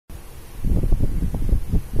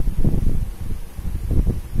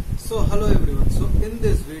So hello everyone. So in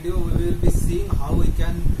this video we will be seeing how we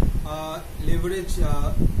can leverage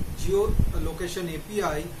geolocation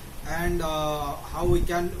API and how we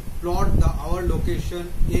can plot our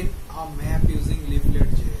location in a map using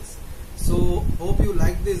Leaflet.js. So hope you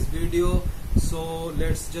like this video. So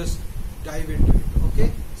let's just dive into it.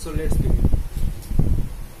 Okay, so let's begin.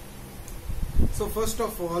 So first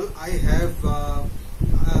of all, I have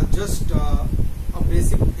just a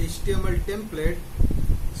basic HTML template.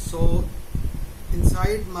 So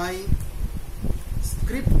inside my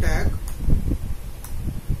script tag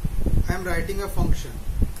I am writing a function.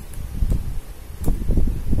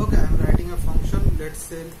 Okay, I am writing a function. Let's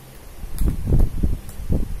say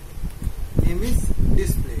name is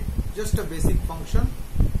display, just a basic function.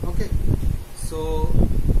 Okay, so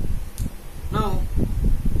now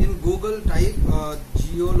in Google type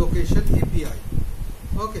geolocation API.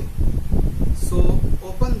 Okay, so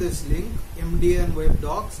open this link MDN web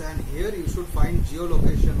docs, and here you should find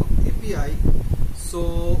geolocation API.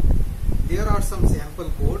 So there are some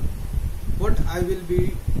sample code. What I will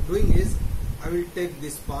be doing is I will take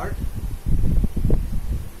this part,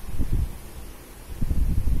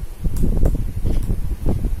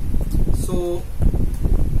 so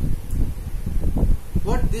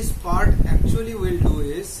what this part actually will do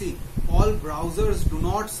is, see, all browsers do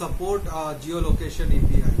not support geolocation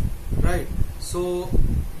API, right? So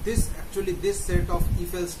this set of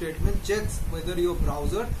if-else statement checks whether your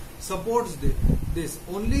browser supports this.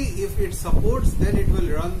 Only if it supports, then it will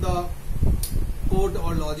run the code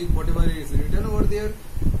or logic whatever is written over there,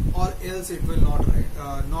 or else it will not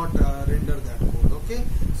render that code. Okay,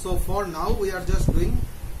 so for now we are just doing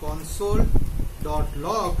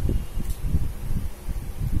console.log,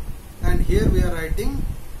 and here we are writing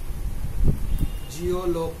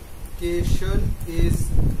geolocation is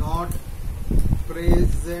not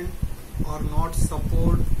present or not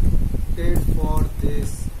supported for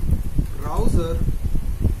this browser,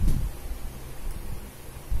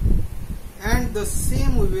 and the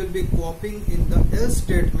same we will be copying in the else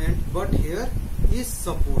statement, but here is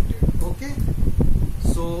supported. Okay,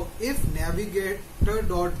 so if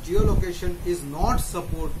navigator.geolocation is not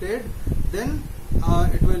supported, then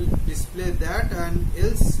it will display that, and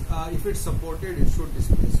else if it's supported it should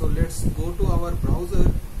display. So let's go to our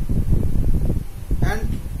browser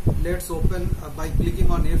and let's open by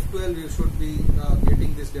clicking on F12. You should be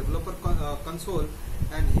getting this developer console,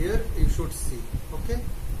 and here you should see. Okay,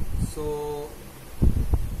 so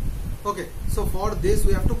for this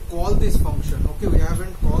we have to call this function. Okay, we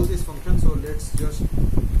haven't called this function, so let's just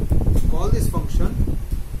call this function,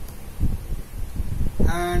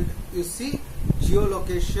 and you see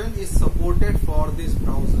geolocation is supported for this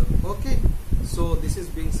browser. Okay, so this is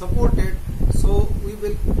being supported, so we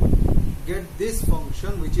will get this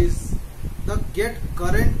function which is the get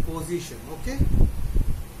current position. Okay,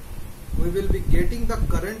 we will be getting the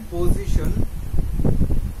current position,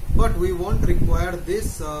 but we won't require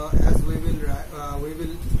this as we will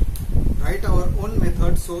write our own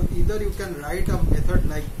method. So either you can write a method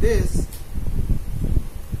like this,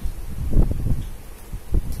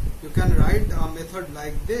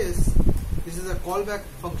 this is a callback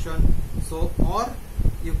function, so, or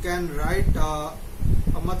you can write a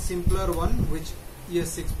much simpler one which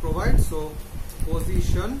ES6 provides. So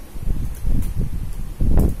position,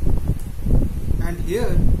 and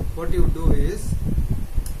here what you do is,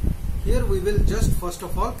 here we will just first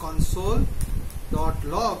of all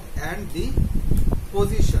console.log and the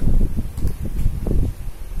position.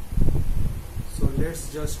 So let's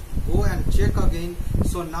just go and check again.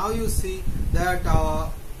 So now you see that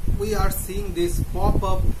we are seeing this pop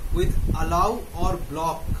up with allow or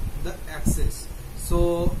block the access.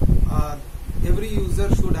 So every user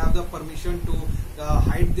should have the permission to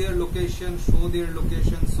hide their location, show their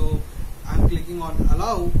location. So I'm clicking on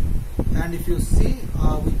allow, and if you see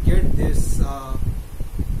we get this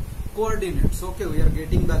coordinates. Okay, we are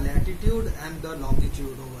getting the latitude and the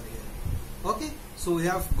longitude over here. Okay, so we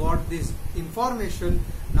have got this information.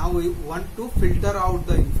 Now we want to filter out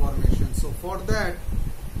the information. So for that,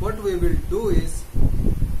 what we will do is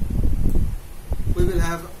we will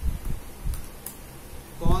have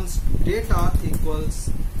const data equals,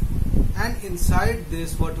 and inside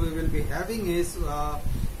this what we will be having is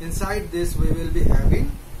inside this we will be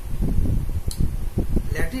having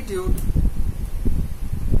latitude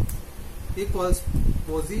equals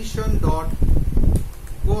position dot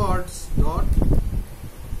coords dot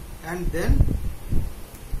and then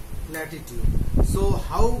latitude. So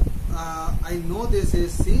how I know this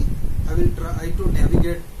is, see, I will try to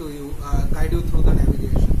navigate to you, guide you through the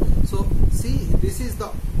navigation. So see, this is the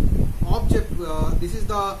object, this is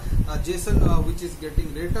the JSON which is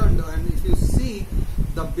getting returned, and if you see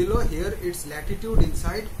the below here, it's latitude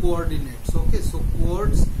inside coordinates. Okay, so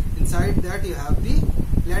coords, inside that you have the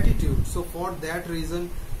latitude. So for that reason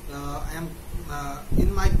I am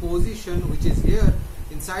in my position, which is here.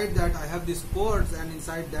 Inside that I have these coords, and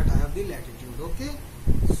inside that I have the latitude. Okay,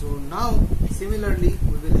 so now similarly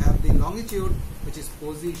we will have the longitude, which is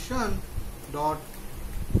position dot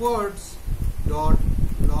coords dot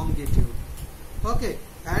longitude. Okay,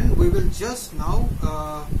 and we will just now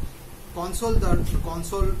console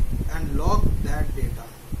and log that data.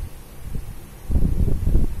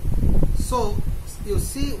 So you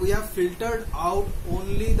see, we have filtered out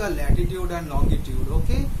only the latitude and longitude.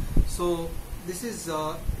 Okay, so this is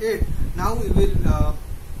it. Now we will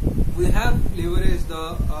we have leveraged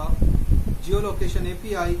the geolocation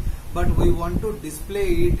API, but we want to display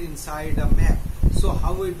it inside a map. So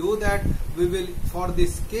how we do that? We will, for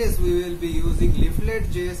this case, we will be using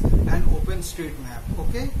Leaflet.js and OpenStreetMap.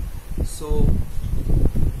 Okay, so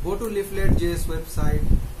go to Leaflet.js website.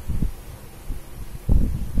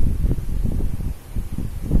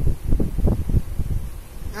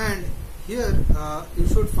 And here you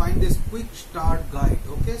should find this quick start guide.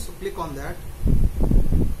 Okay, so click on that.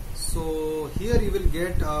 So here you will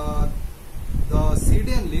get the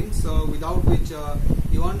CDN links without which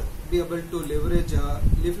you won't be able to leverage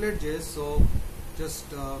Leaflet.js. So just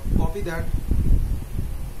copy that.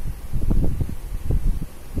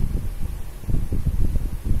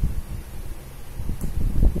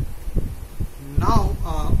 Now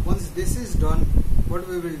once this is done, what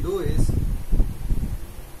we will do is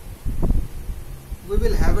we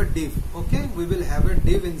will have a div. Okay, we will have a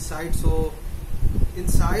div inside. So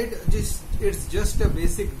inside it's just a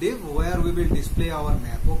basic div where we will display our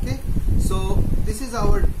map. Okay, so this is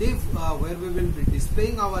our div where we will be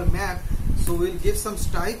displaying our map. So we'll give some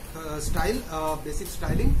style, basic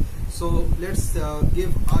styling. So let's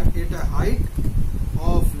give it a height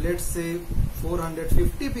of, let's say,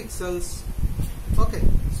 450 pixels. Okay,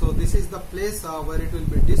 so this is the place where it will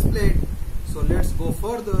be displayed. So let's go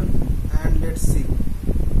further and let's see.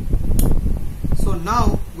 So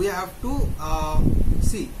now we have to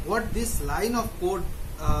see what this line of code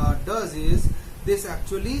does is this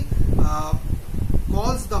actually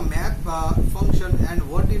calls the map function, and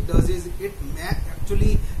what it does is it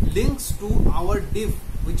actually links to our div,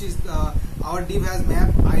 which is our div has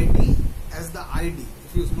map ID as the ID.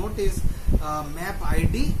 If you notice map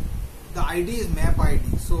ID, the ID is map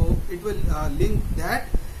ID, so it will link that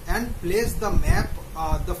and place the map,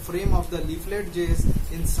 the frame of the Leaflet.js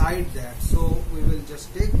inside that. So we will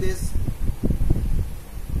just take this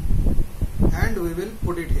and we will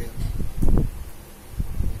put it here.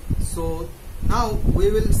 So now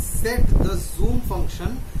we will set the zoom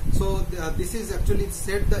function. So this is actually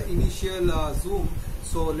set the initial zoom.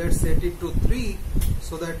 So let's set it to 3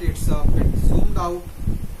 so that it's a bit zoomed out.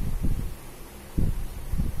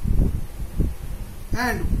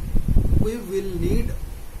 And we will need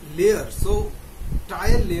layer. So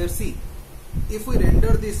tile layer. See, if we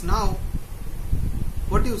render this now,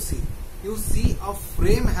 what you see? You see a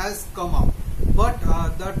frame has come up, but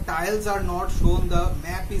the tiles are not shown. The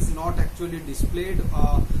map is not actually displayed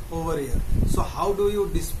over here. So how do you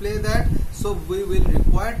display that? So we will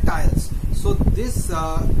require tiles. So this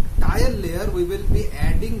tile layer, we will be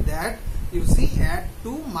adding that. You see, add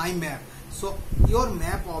to my map. So your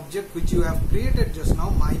map object which you have created just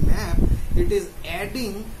now, my map, it is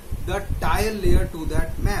adding the tile layer to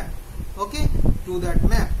that map. Okay, to that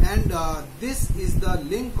map, and this is the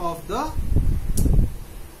link of the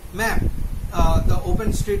map, the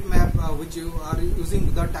OpenStreetMap which you are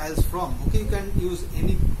using the tiles from. Okay, you can use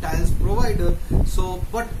any tiles provider. So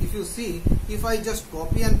but if you see, if I just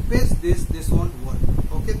copy and paste this, this won't work.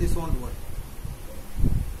 Okay, this won't work.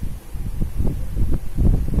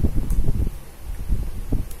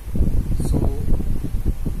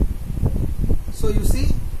 So you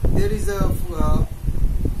see, there is a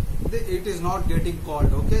it is not getting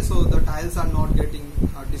called. Okay, so the tiles are not getting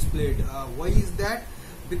displayed. Why is that?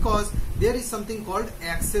 Because there is something called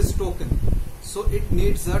access token. So it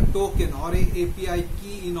needs a token or a API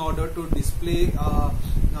key in order to display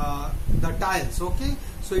the tiles. Okay,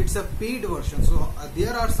 so it's a paid version. So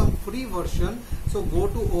there are some free version. So go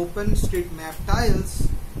to OpenStreetMap tiles,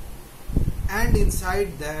 and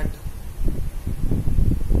inside that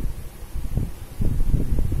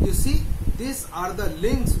you see, these are the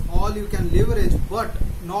links all you can leverage, but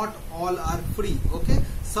not all are free. Okay,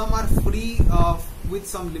 some are free with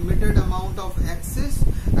some limited amount of access,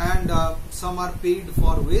 and some are paid,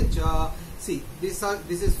 for which see, this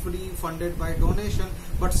is free, funded by donation,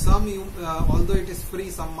 but some although it is free,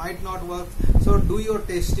 some might not work. So do your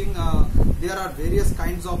testing. There are various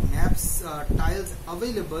kinds of maps tiles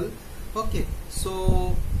available. Okay,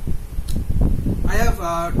 so I have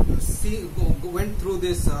went through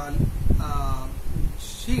this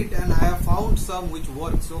sheet and I have found some which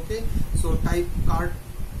works. Okay, so type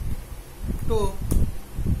Carto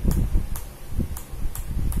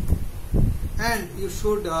and you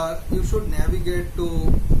should navigate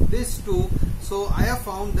to this two. So I have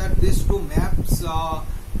found that these two maps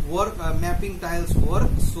work, mapping tiles work.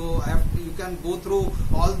 So you can go through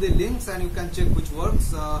all the links and you can check which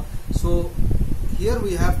works. So here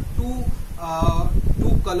we have two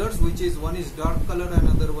colors, which is one is dark color,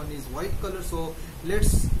 another one is white color. So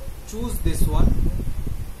let's choose this one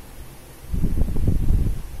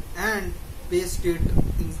and paste it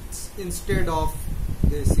instead of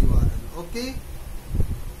this URL. Okay,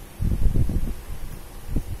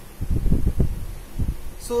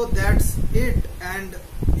 so that's it, and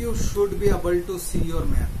you should be able to see your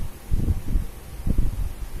map.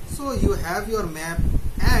 So you have your map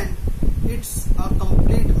and it's a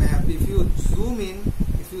complete map. If you zoom in,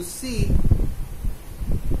 if you see,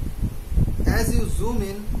 as you zoom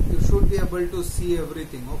in, you should be able to see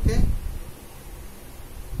everything. Okay,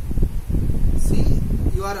 see,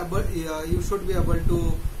 you should be able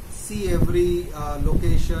to see every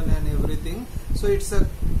location and everything. So it's a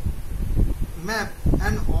map,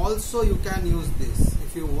 and also you can use this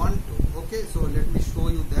if you want to. Okay, so let me show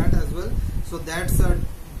you that as well. So that's a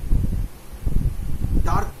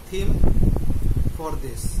dark theme for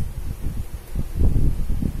this.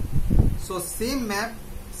 So same map,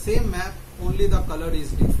 only the color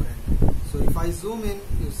is different. So if I zoom in,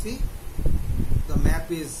 you see the map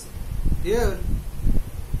is here,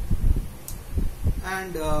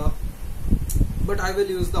 and but I will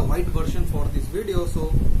use the white version for this video.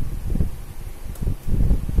 So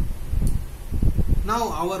now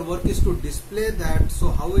our work is to display that. So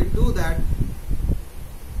how we do that?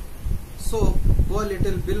 So go a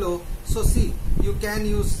little below. So see, you can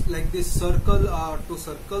use like this circle to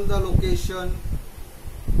circle the location,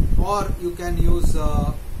 or you can use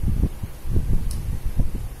a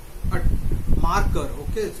marker.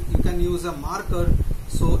 Okay, so you can use a marker.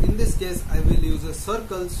 So in this case I will use a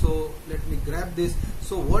circle. So let me grab this.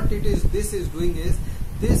 So what this is doing is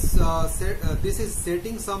this is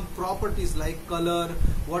setting some properties like color,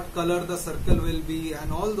 what color the circle will be,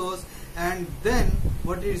 and all those. And then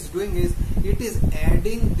what it is doing is it is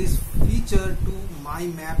adding this feature to my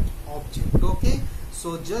mapped object. Okay,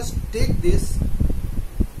 so just take this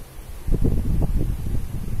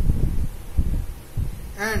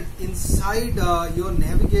and inside your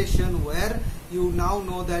navigation, where you now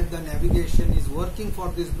know that the navigation is working for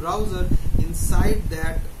this browser, inside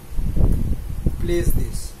that place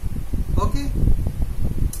this. Okay,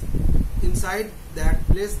 inside that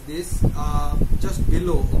place this just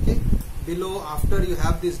below. Okay, below, after you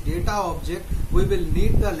have this data object, we will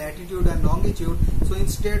need the latitude and longitude. So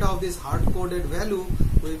instead of this hard-coded value,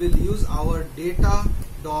 we will use our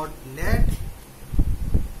data.lat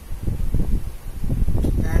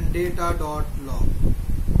and data.log.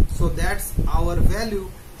 So that's our value.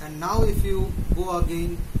 And now if you go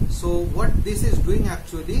again, so what this is doing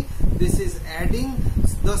actually, this is adding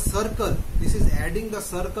the circle. This is adding the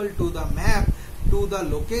circle to the map, to the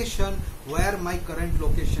location where my current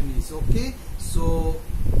location is. Okay, so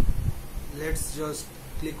let's just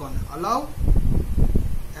click on allow,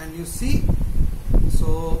 and you see,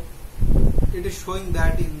 so it is showing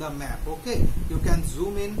that in the map. Okay, you can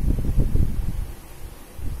zoom in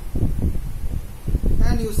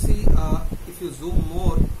and you see, if you zoom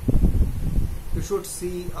more, you should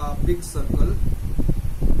see a big circle.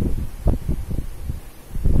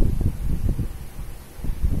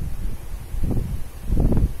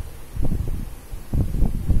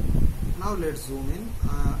 Now let's zoom in,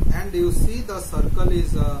 and you see the circle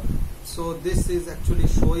is so this is actually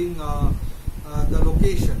showing the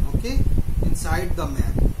location. Okay, inside the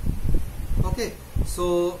map. Okay,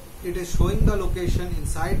 so it is showing the location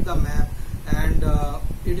inside the map, and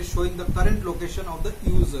it is showing the current location of the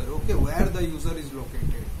user. Okay, where the user is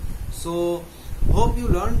located. So hope you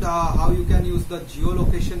learned how you can use the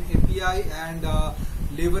geolocation API and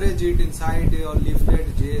leverage it inside your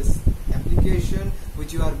Leaflet.js application,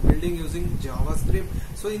 which you are building using JavaScript.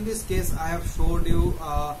 So in this case I have showed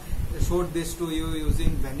this to you using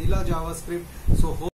vanilla JavaScript. So hope